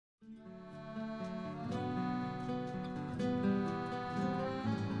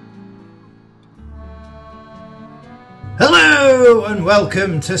Hello and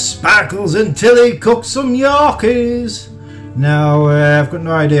welcome to Sparkles and Tilly Cook Some Yorkies. Now I've got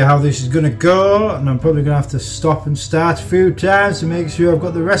no idea how this is going to go, and I'm probably going to have to stop and start a few times to make sure I've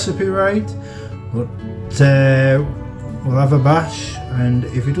got the recipe right, but we'll have a bash, and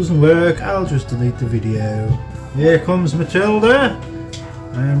if it doesn't work I'll just delete the video. Here comes Matilda,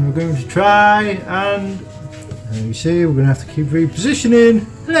 and we're going to try, and you see we're going to have to keep repositioning.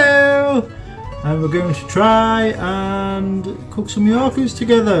 Hello! And we're going to try and cook some Yorkies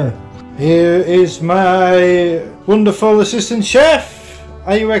together. Here is my wonderful assistant chef.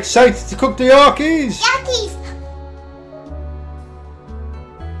 Are you excited to cook the Yorkies? Yorkies!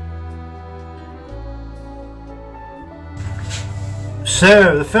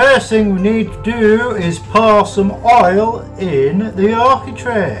 So the first thing we need to do is pour some oil in the Yorkie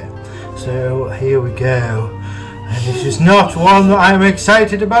tray. So here we go. And this is not one that I'm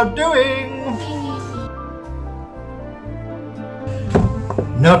excited about doing.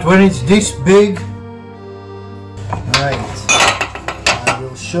 Not when it's this big. Right, I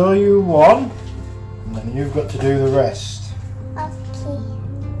will show you one, and then you've got to do the rest. Okay. A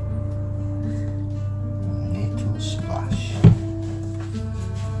little splash.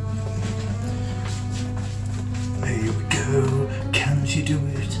 Here we go. Can she do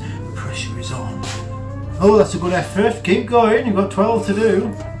it? Pressure is on. Oh, that's a good effort. Keep going. You've got 12 to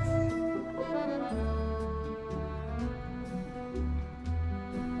do.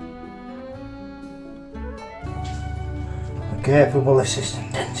 Capable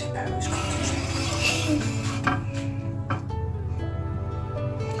assistant Denzi Powers.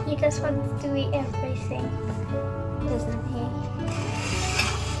 He just wants to eat everything, doesn't he?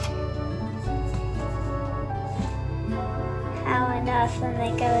 How on earth am I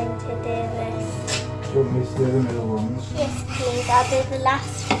going to do this? Do you want me to do the middle ones? Yes, please. I'll do the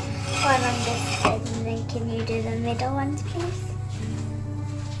last one on this side, and then can you do the middle ones, please?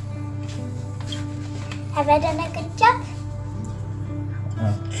 Have I done a good job?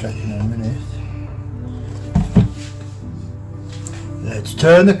 I'll check in a minute. Let's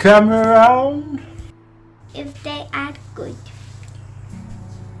turn the camera around. If they are good.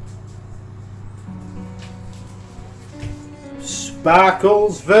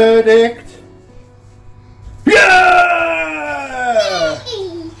 Sparkles verdict. Yeah!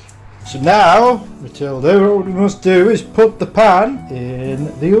 So now, Matilda, what we must do is put the pan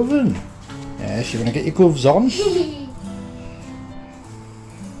in the oven. Yes, you're going to get your gloves on.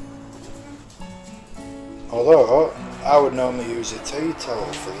 Although, I would normally use a tea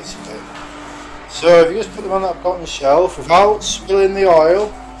towel for this bit. So if you just put them on that bottom shelf without spilling the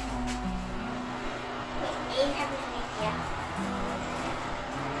oil.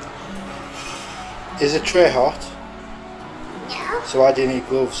 Is the tray hot? No. So why do you need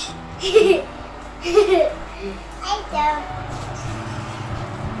gloves? I don't.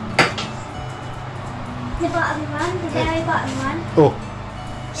 The bottom one, the very bottom one. Oh,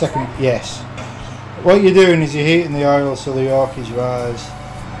 second, yes. What you're doing is you're heating the oil so the Yorkies rise.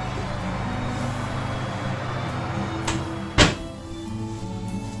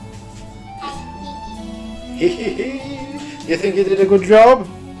 You think you did a good job?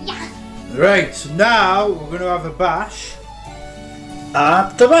 Yeah. Right, so now we're going to have a bash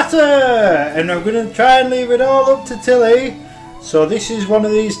at the batter, and I'm going to try and leave it all up to Tilly. So this is one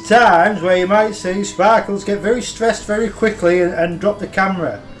of these times where you might see Sparkles get very stressed very quickly and drop the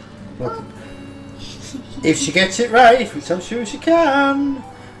camera. But if she gets it right, which I'm sure she can,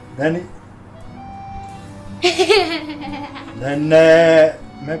 then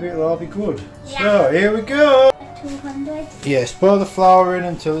maybe it'll all be good. Yeah. So here we go. 200. Yes, pour the flour in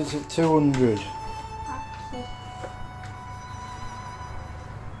until it's at 200. Okay.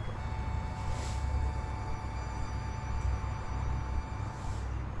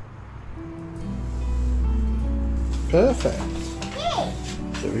 Perfect.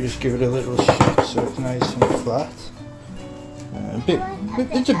 So we just give it a little shake so it's nice and flat.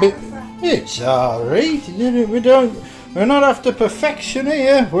 It's alright. We're not after perfection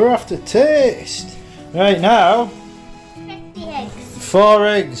here, we're after taste. Right now, 50 eggs. 4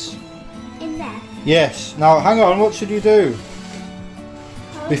 eggs. In there. Yes. Now hang on, what should you do?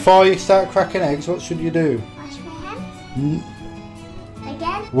 Before you start cracking eggs, what should you do? Wash my hands.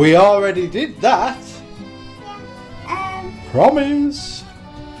 Again? We already did that. Yeah. Promise.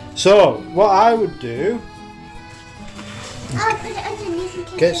 So, what I would do, I'll put it underneath the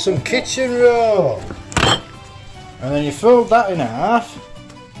kitchen. get some kitchen roll. And then you fold that in half,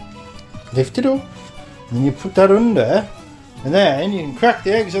 lift it up, and then you put that under, and then you can crack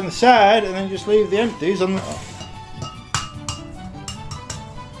the eggs on the side and then just leave the empties on the...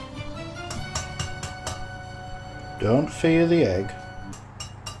 Don't fear the egg.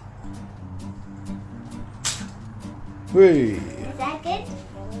 Whee! Is that good?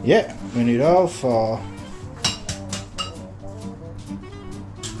 Yeah, we need all 4.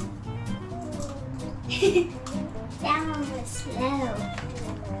 That one was slow.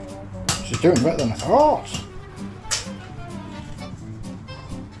 She's doing better than I thought.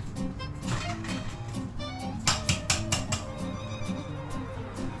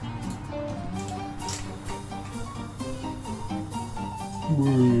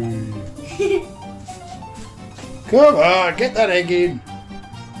 Come on, get that egg in.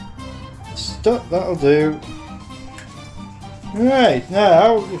 Stop, that'll do. Right,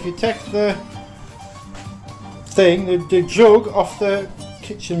 now if you take the thing, the jug off the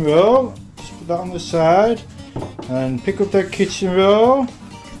kitchen roll, just put that on the side, and pick up the kitchen roll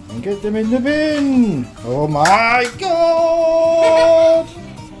and get them in the bin. Oh my god!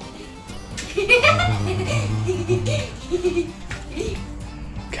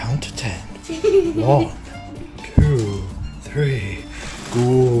 Count to 10. 1, 2, 3.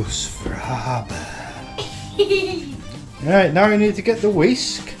 Goose frabber. Right, now you need to get the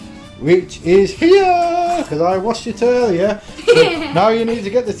whisk, which is here, because I washed it earlier. So now you need to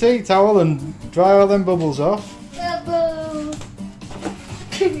get the tea towel and dry all them bubbles off. Bubble.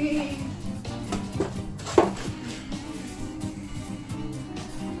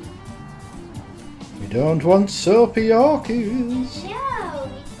 We don't want soapy Yorkies. No,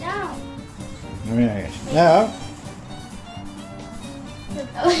 we don't. Right, now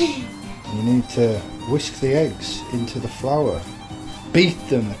you need to whisk the eggs into the flour. Beat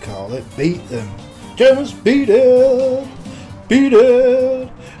them, they call it. Beat them. Just beat it. Beat it.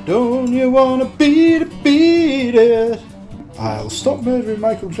 Don't you wanna beat it? Beat it. I'll stop murdering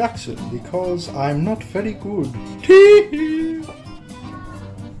Michael Jackson because I'm not very good.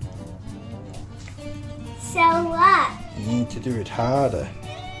 So what? You need to do it harder.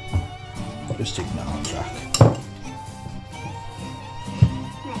 Just ignore Jack.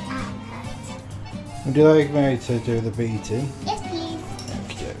 My arm hurts. Would you like me to do the beating? Yes, please.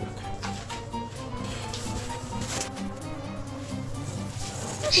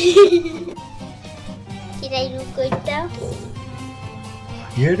 Did I do good though?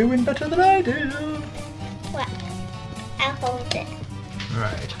 You're doing better than I do. What? I'll hold it.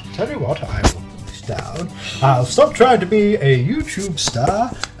 Right, tell you what, I will put this down. I'll stop trying to be a YouTube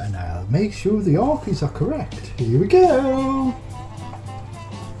star and I'll make sure the Yorkies are correct. Here we go.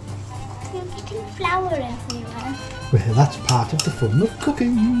 You're getting flour everywhere. Well, that's part of the fun of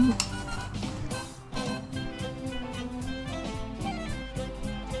cooking.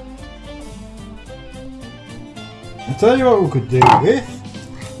 I'll tell you what we could do with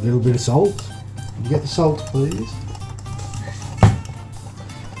a little bit of salt. Can you get the salt, please?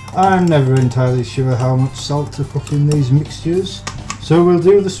 I'm never entirely sure how much salt to put in these mixtures, so we'll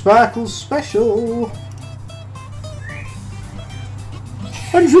do the Sparkles special.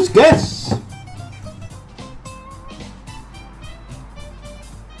 And just guess.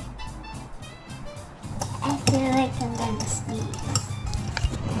 I feel like I'm gonna sneeze.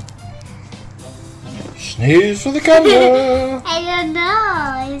 Sneeze for the camera. I don't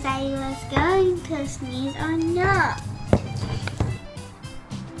know if I was going to sneeze or not.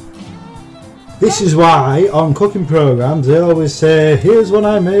 This is why on cooking programs they always say, here's one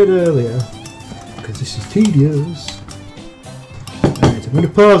I made earlier, because this is tedious. Right, I'm going to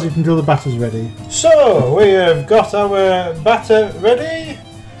pause it until the batter's ready. So we have got our batter ready.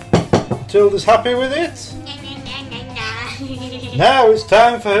 Matilda's happy with it. Now it's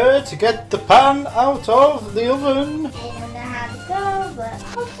time for her to get the pan out of the oven. I don't know how to go, but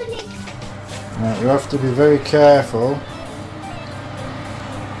hopefully. Right, you have to be very careful.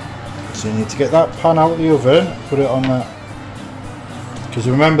 So you need to get that pan out of the oven, put it on that. Because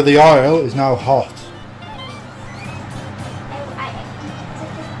remember the oil is now hot.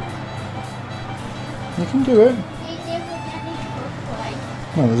 You can do it.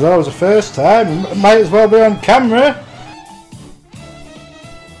 Well, there's always a first time. You might as well be on camera.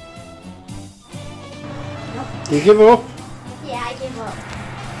 Do you give up? Yeah, I give up.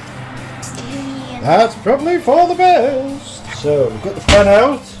 That's probably for the best. So we've got the pan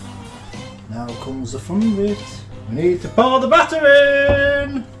out. Now comes the fun bit. We need to pour the batter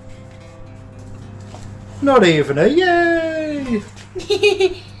in. Not even a yay.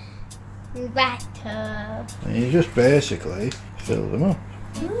 Batter. And you just basically fill them up.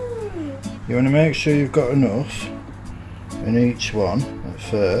 Ooh. You want to make sure you've got enough in each one at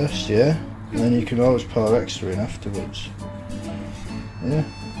first, yeah? And then you can always pour extra in afterwards. Yeah?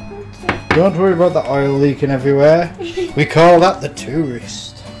 Okay. Don't worry about the oil leaking everywhere. We call that the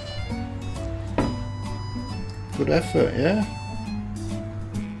tourist. Good effort, yeah.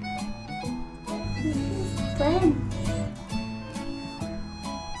 Fun.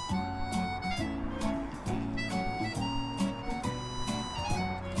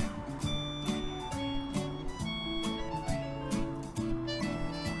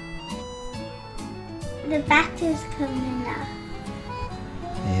 The batter's coming now.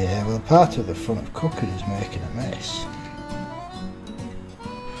 Yeah, well, part of the fun of cooking is making a mess.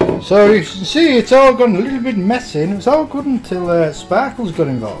 So you can see it's all gone a little bit messy, and it was all good until Sparkles got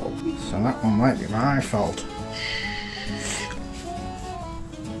involved. So that one might be my fault.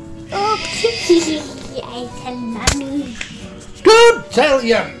 Oops. I tell Mummy. Don't tell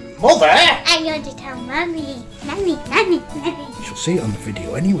your mother! I'm going to tell Mummy. Mummy. She'll see it on the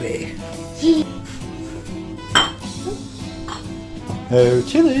video anyway. Oh,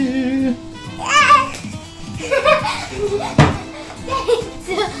 Tilly!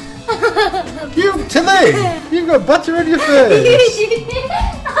 Tilly! You've got butter on your face!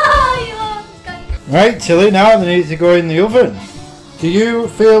 Right, Tilly, now they need to go in the oven. Do you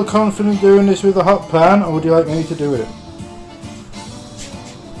feel confident doing this with a hot pan, or would you like me to do it?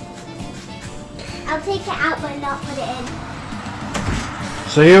 I'll take it out but not put it in.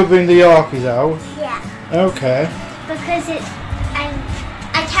 So you'll bring the Yorkies out? Yeah. Okay. Because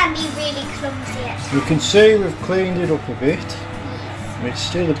I can be really clumsy. You can see we've cleaned it up a bit. It's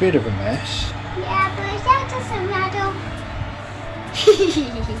still a bit of a mess. Yeah, but that doesn't matter.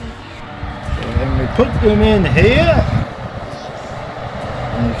 So then we put them in here.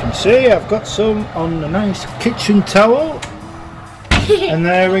 And you can see I've got some on a nice kitchen towel. And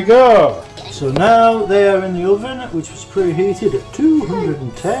there we go. So now they are in the oven, which was preheated at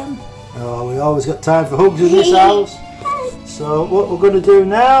 210. Oh, we always got time for hugs in this house. So what we're going to do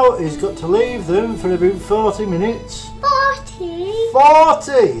now is got to leave them for about 40 minutes. 40?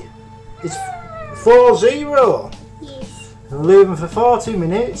 40! It's 40. Yes. We'll leave them for 40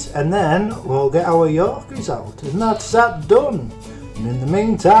 minutes and then we'll get our Yorkies out, and that's that done. And in the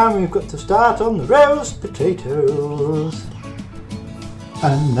meantime we've got to start on the roast potatoes.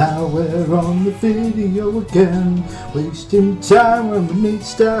 And now we're on the video again, wasting time when we need to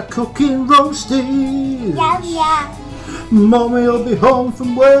start cooking roasties. Yeah. Mummy will be home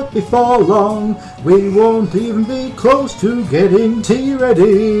from work before long. We won't even be close to getting tea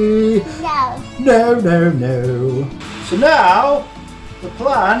ready. No. So now the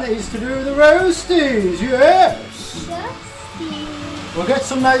plan is to do the roasties, yes. We'll get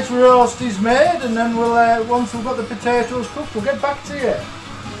some nice roasties made, and then we'll once we've got the potatoes cooked, we'll get back to you.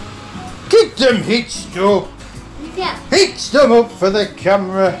 Keep them hitched up. Yeah. Hitch them up for the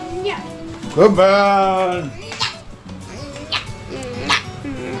camera. Yeah. Come on.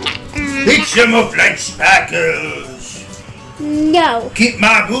 Hitch them up like Sparkles. No. Keep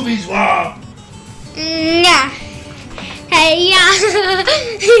my boobies warm. No. Hey ya.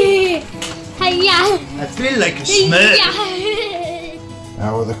 Hey ya. I feel like a smurf.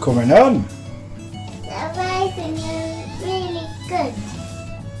 How are they coming on? They're rising really good.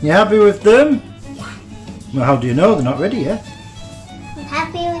 You happy with them? Yeah. Well, how do you know they're not ready yet? I'm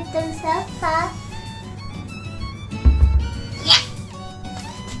happy with them so far.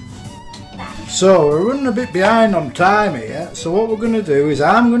 So we're running a bit behind on time here, so what we're going to do is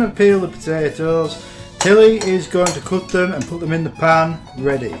I'm going to peel the potatoes, Tilly is going to cut them and put them in the pan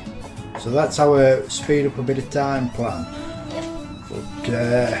ready. So that's our speed up a bit of time plan. But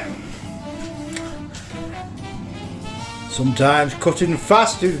sometimes cutting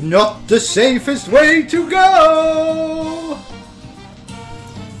fast is not the safest way to go.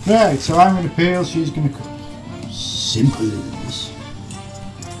 Right, so I'm going to peel, she's going to cut. Simple.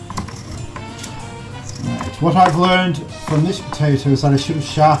 What I've learned from this potato is that I should have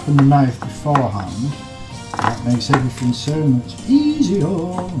sharpened the knife beforehand. That makes everything so much easier.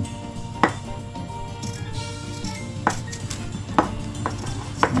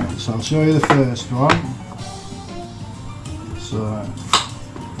 Right, so I'll show you the first one. So, I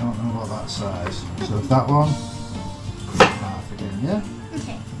don't know what that size. So that one, cut it in half again, yeah?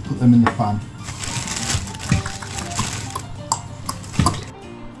 Okay. Put them in the pan.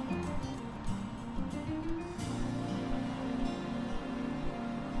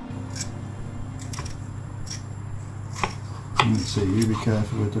 Let's see, you be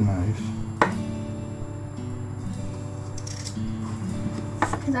careful with the knife.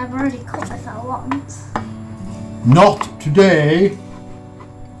 Because I've already cut this out once. Not today!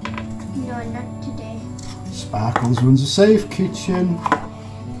 No, not today. Sparkles runs a safe kitchen.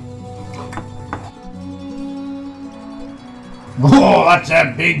 Oh, that's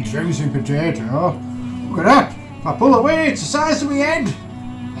a big juicy potato. Look at that. If I pull away, it's the size of my head.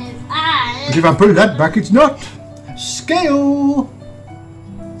 But if I pull that back, it's not. Scale!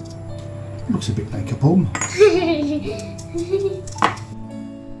 Looks a bit like a bum.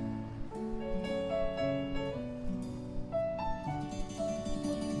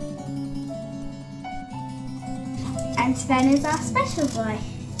 And Sven is our special boy.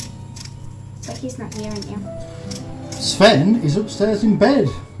 But he's not here, aren't you? Sven is upstairs in bed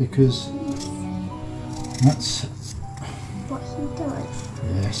because that's What he does.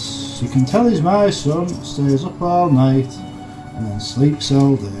 yes, you can tell he's my son. Stays up all night and then sleeps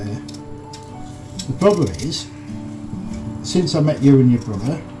all day. The problem is, since I met you and your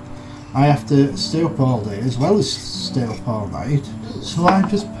brother, I have to stay up all day as well as stay up all night, so I'm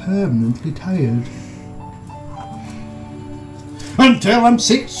just permanently tired. Until I'm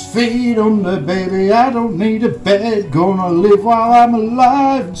 6 feet under, baby, I don't need a bed. Gonna live while I'm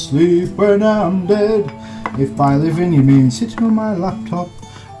alive and sleep when I'm dead. If by living you mean sitting on my laptop,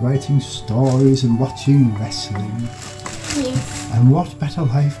 writing stories and watching wrestling. Yes. And what better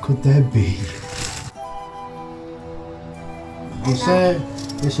life could there be? We'll say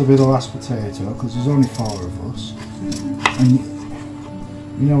this will be the last potato because there's only 4 of us. And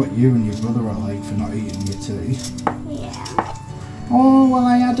you know what you and your brother are like for not eating your tea. Yeah. Oh well,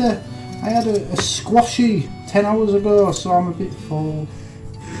 I had a squashy 10 hours ago, so I'm a bit full.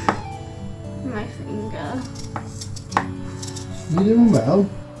 My finger. You're doing well.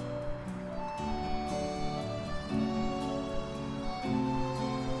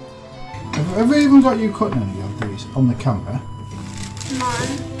 Have we even got you cutting any of these on the camera? Come on.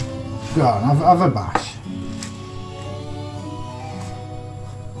 Go on, have a bash.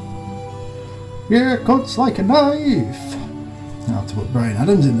 Yeah, cuts like a knife. I have to put Brian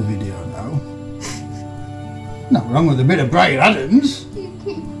Adams in the video now. Nothing wrong with a bit of Brian Adams. You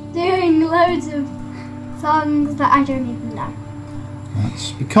keep doing loads of songs that I don't even know.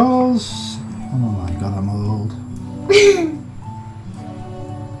 That's because... oh my god, I'm old.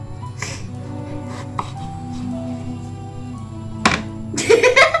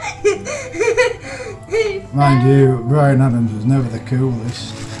 Mind you, Brian Adams was never the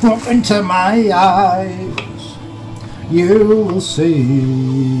coolest. Look into my eyes, you will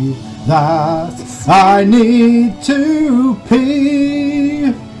see that I need to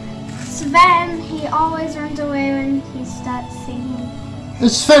pee. Sven, he always runs away when he starts singing.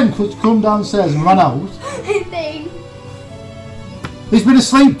 Sven could come downstairs and run out. I think. He's been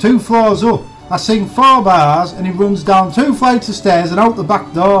asleep 2 floors up. I sing 4 bars and he runs down 2 flights of stairs and out the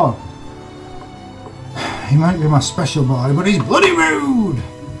back door. He might be my special boy, but he's bloody rude.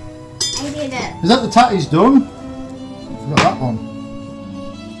 I did it. Is that the tat he's done? Forgot that one.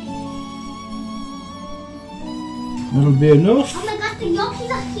 That'll be enough. Oh my god, the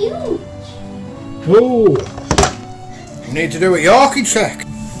Yorkies are huge. Oh, we need to do a Yorkie check.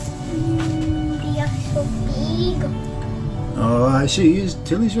 They are so big. All I see is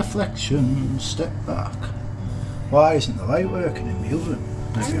Tilly's reflection. Step back. Why isn't the light working in the oven?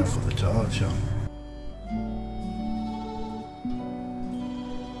 Maybe I'll put the torch on.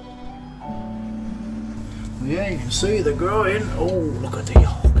 Yeah, you can see they're growing. Oh, look at the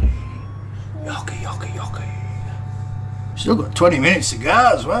Yorkie. Yorkie, Yorkie, Yorkie. Still got 20 minutes to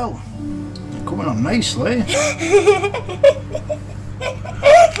go as well. They're coming on nicely.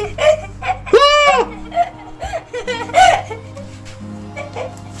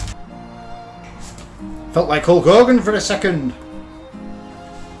 Felt like Hulk Hogan for a second.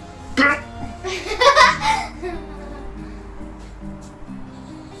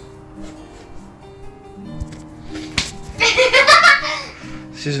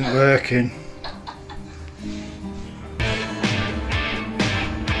 This isn't working.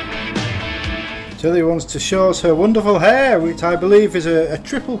 Tilly wants to show us her wonderful hair, which I believe is a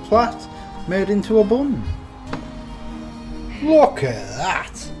triple plait made into a bun. Look at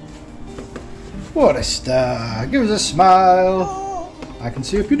that! What a star! Give us a smile. I can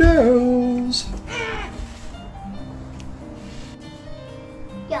see up your nose.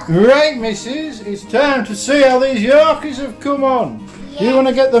 Right, missus, it's time to see how these Yorkies have come on. Yeah. You want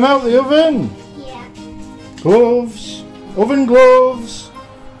to get them out the oven? Yeah. Gloves, oven gloves.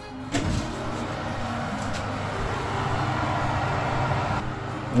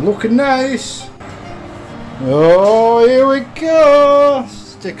 They're looking nice. Oh, here we go.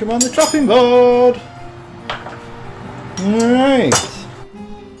 Stick them on the chopping board. Alright.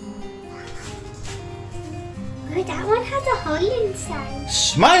 Oh, that one has a hole inside.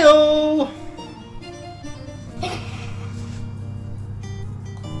 Smile!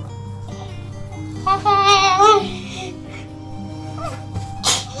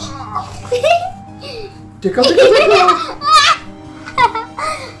 Tickle, tickle, tickle!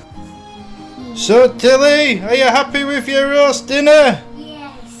 So Tilly, are you happy with your roast dinner?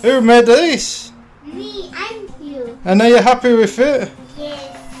 Yes. Who made this? Me and you. And are you happy with it?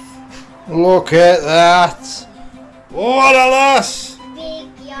 Yes. Look at that. What a lass.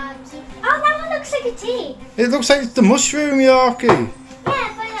 Big Yorkie. Oh, that one looks like a tea. It looks like it's the mushroom Yorkie.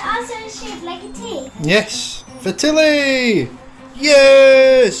 Yeah, but it also is shaped like a tea. Yes, for Tilly.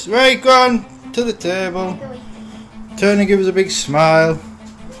 Yes. Right, go on to the table. Turn and give us a big smile.